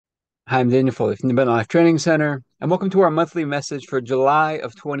Hi, I'm Daniel Foley from the Benton Life Training Center, and welcome to our monthly message for July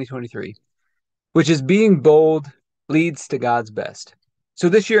of 2023, which is being bold leads to God's best. So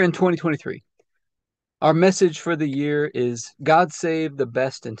this year in 2023, our message for the year is God saved the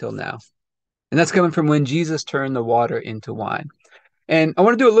best until now. And that's coming from when Jesus turned the water into wine. And I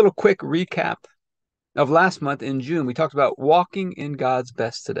want to do a little quick recap of last month in June. We talked about walking in God's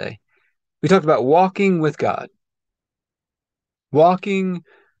best today. We talked about walking with God, walking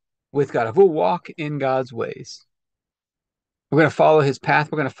with God. If we'll walk in God's ways, we're going to follow his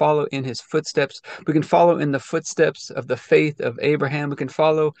path. We're going to follow in his footsteps. We can follow in the footsteps of the faith of Abraham. We can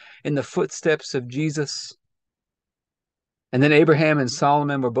follow in the footsteps of Jesus. And then Abraham and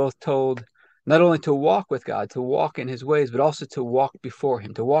Solomon were both told not only to walk with God, to walk in his ways, but also to walk before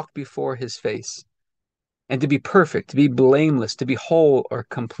him, to walk before his face, and to be perfect, to be blameless, to be whole or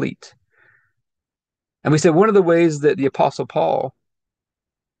complete. And we said one of the ways that the Apostle Paul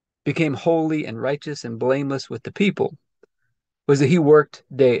became holy and righteous and blameless with the people was that he worked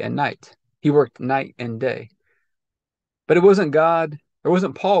day and night. He worked night and day. But it wasn't God, or it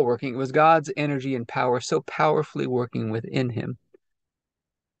wasn't Paul working, it was God's energy and power so powerfully working within him.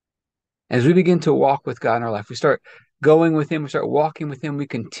 As we begin to walk with God in our life, we start going with him, we start walking with him, we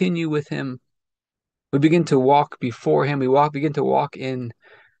continue with him. We begin to walk before him, begin to walk in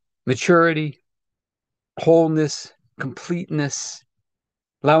maturity, wholeness, completeness,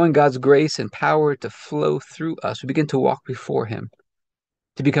 allowing God's grace and power to flow through us. We begin to walk before him,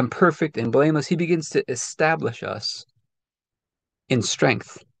 to become perfect and blameless. He begins to establish us in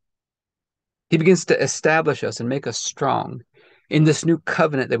strength. He begins to establish us and make us strong in this new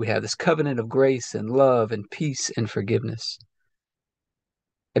covenant that we have, this covenant of grace and love and peace and forgiveness.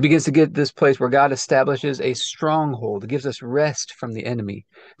 It begins to get this place where God establishes a stronghold. It gives us rest from the enemy.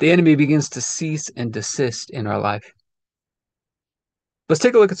 The enemy begins to cease and desist in our life. Let's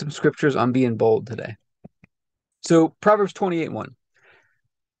take a look at some scriptures on being bold today. So Proverbs 28:1.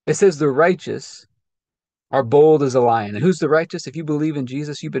 It says, the righteous are bold as a lion. And who's the righteous? If you believe in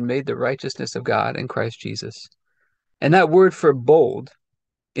Jesus, you've been made the righteousness of God in Christ Jesus. And that word for bold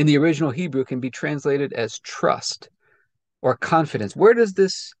in the original Hebrew can be translated as trust or confidence. Where does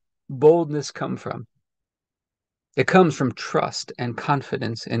this boldness come from? It comes from trust and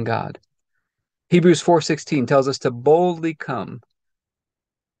confidence in God. Hebrews 4:16 tells us to boldly come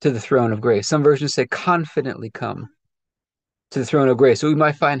to the throne of grace. Some versions say confidently come to the throne of grace, so we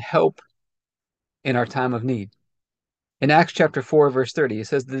might find help in our time of need. In Acts chapter 4, verse 30, it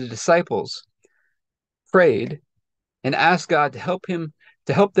says the disciples prayed and asked God to help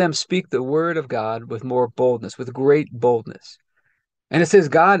them speak the word of God with more boldness, with great boldness. And it says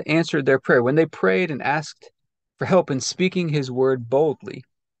God answered their prayer when they prayed and asked for help in speaking his word boldly.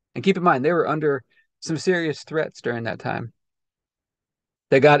 And keep in mind, they were under some serious threats during that time.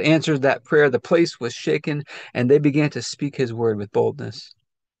 That God answered that prayer, the place was shaken, and they began to speak his word with boldness.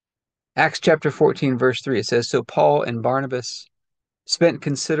 Acts chapter 14, verse 3, it says, so Paul and Barnabas spent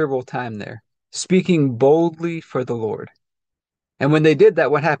considerable time there, speaking boldly for the Lord. And when they did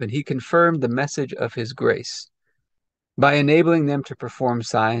that, what happened? He confirmed the message of his grace by enabling them to perform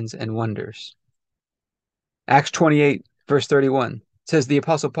signs and wonders. Acts 28, verse 31 says, the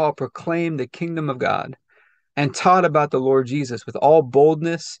Apostle Paul proclaimed the kingdom of God and taught about the Lord Jesus with all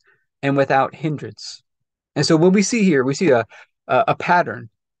boldness and without hindrance. And so when we see here, we see a pattern.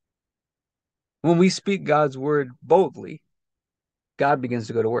 When we speak God's word boldly, God begins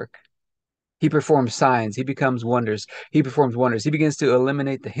to go to work. He performs signs. He becomes wonders. He performs wonders. He begins to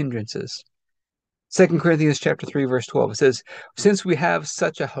eliminate the hindrances. 2 Corinthians chapter 3, verse 12, it says, since we have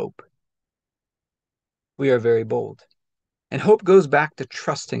such a hope, we are very bold. And hope goes back to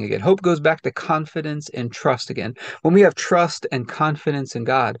trusting again. Hope goes back to confidence and trust again. When we have trust and confidence in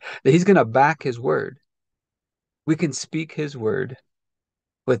God, that he's going to back his word, we can speak his word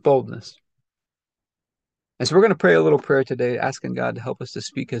with boldness. And so we're going to pray a little prayer today, asking God to help us to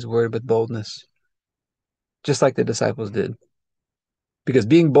speak his word with boldness, just like the disciples did. Because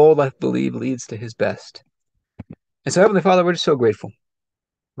being bold, I believe, leads to his best. And so, Heavenly Father, we're just so grateful.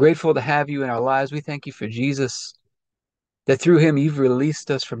 Grateful to have you in our lives. We thank you for Jesus, that through him you've released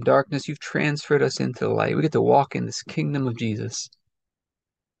us from darkness. You've transferred us into the light. We get to walk in this kingdom of Jesus.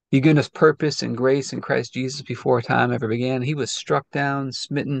 You've given us purpose and grace in Christ Jesus before time ever began. He was struck down,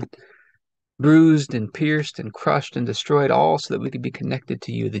 smitten, bruised and pierced and crushed and destroyed, all so that we could be connected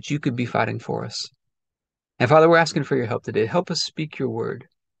to you, that you could be fighting for us. And Father, we're asking for your help today. Help us speak your word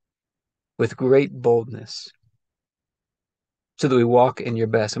with great boldness so that we walk in your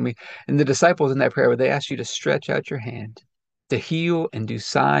best. And the disciples in that prayer, where they asked you to stretch out your hand to heal and do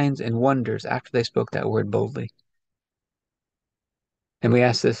signs and wonders after they spoke that word boldly. And we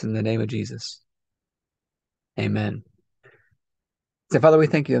ask this in the name of Jesus. Amen. So, Father, we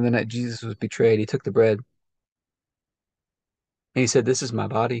thank you on the night Jesus was betrayed. He took the bread and he said, "This is my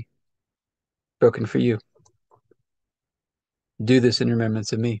body broken for you. Do this in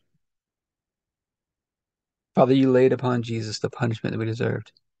remembrance of me." Father, you laid upon Jesus the punishment that we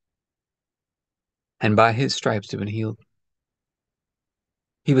deserved. And by his stripes we've been healed.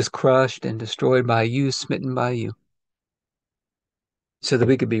 He was crushed and destroyed by you, smitten by you, so that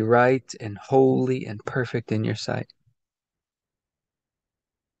we could be right and holy and perfect in your sight.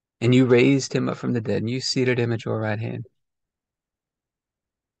 And you raised him up from the dead, and you seated him at your right hand.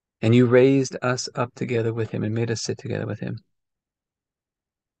 And you raised us up together with him and made us sit together with him.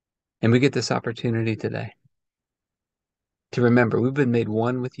 And we get this opportunity today to remember we've been made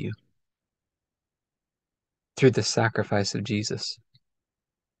one with you through the sacrifice of Jesus.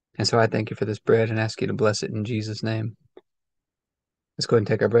 And so I thank you for this bread and ask you to bless it in Jesus' name. Let's go ahead and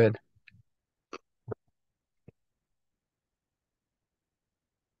take our bread.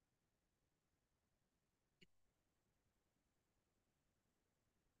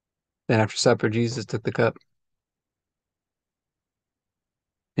 Then after supper, Jesus took the cup.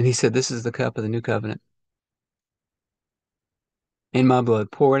 And he said, "This is the cup of the new covenant in my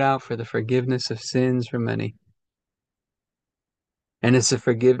blood, poured out for the forgiveness of sins for many." And it's the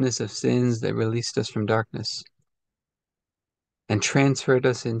forgiveness of sins that released us from darkness and transferred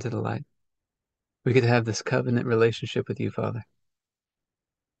us into the light. We get to have this covenant relationship with you, Father.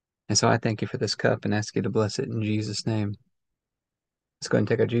 And so I thank you for this cup and ask you to bless it in Jesus' name. Let's go ahead and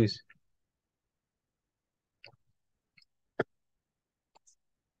take our juice.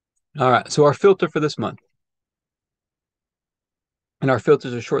 All right, so our filter for this month. And our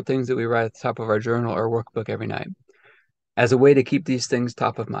filters are short things that we write at the top of our journal or workbook every night as a way to keep these things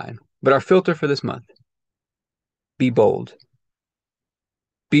top of mind. But our filter for this month, be bold.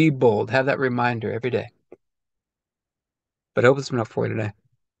 Be bold. Have that reminder every day. But I hope it's been enough for you today.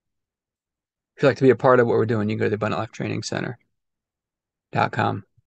 If you'd like to be a part of what we're doing, you can go to the AbundantLifeTrainingCenter.com.